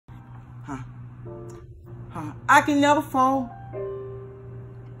I can never fall.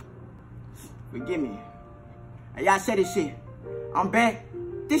 Forgive me. Hey, y'all say this shit. I'm back.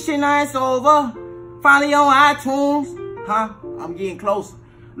 This shit now it's over. Finally on iTunes. I'm getting closer.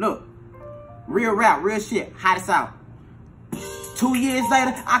 Look. Real rap, real shit. Hottest out. 2 years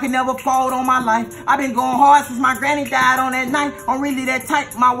later, I can never fold on my life. I've been going hard since my granny died on that night. I'm really that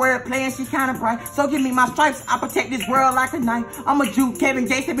type. My word playing, she kinda bright. So give me my stripes. I protect this world like a knife. I'm a Jew. Kevin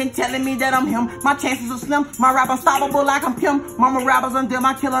Gates have been telling me that I'm him. My chances are slim. My rap unstoppable like I'm Kim. Mama rappers undone.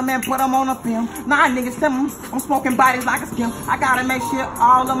 I kill 'em and put 'em on a film. Nah, niggas slim. I'm smoking bodies like a skim. I gotta make sure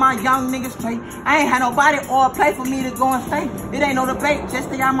all of my young niggas straight. I ain't had nobody or a play for me to go and stay. It ain't no debate. Just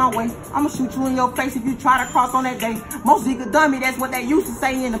stay out my way. I'ma shoot you in your face if you try to cross on that day. Mosique a dummy. That's what they used to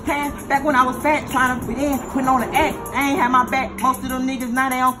say in the past. Back when I was fat, trying to fit in, putting on the act. I ain't had my back. Most of them niggas now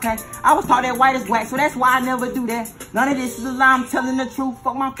they on crack. I was taught that white is whack, so that's why I never do that. None of this is a lie. I'm telling the truth.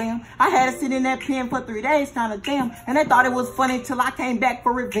 Fuck my fam. I had to sit in that pen for 3 days, kinda damn. And they thought it was funny till I came back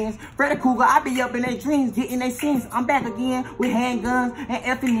for revenge. Freddy Cougar, I be up in their dreams, getting their scenes. I'm back again with handguns and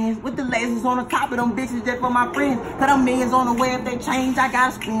FNNs, with the lasers on the top of them bitches just for my friends. Cause them millions on the way, if they change, I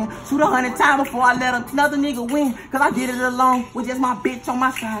gotta spend. Shoot 100 times before I let another nigga win. Cause I did it alone with just my bitch on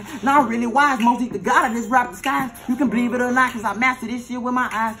my side. Now I'm really wise, Mosique the god of this rap disguise. You can believe it or not, cause I mastered this shit with my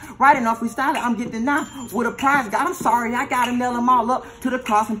eyes. Writing off freestyling, I'm getting now with a prize. God, I'm sorry, I gotta nail them all up to the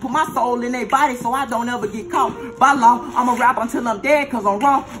cross and put my soul in their body so I don't ever get caught. By law, I'ma rap until I'm dead, cause I'm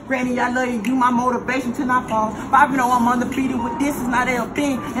raw. Granny, I love you, you my motivation till I fall. But I know I'm undefeated with this, is not a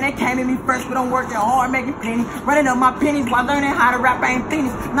thing. And they came at me first, but I'm working hard, making plenty. Running up my pennies while learning how to rap, I ain't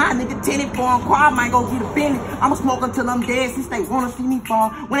finished. Nah, nigga, 10 for a car, I might go get a Bentley. I'ma smoke until I'm dead since they wanna see me fall.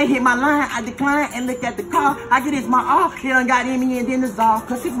 When they hit my line, I decline and look at the car. I get it's my all. He done got in me and then dissolved.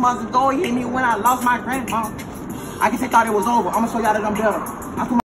 Cause 6 months ago, he hit me when I lost my grandma. I guess they thought it was over. I'ma show y'all that I'm better.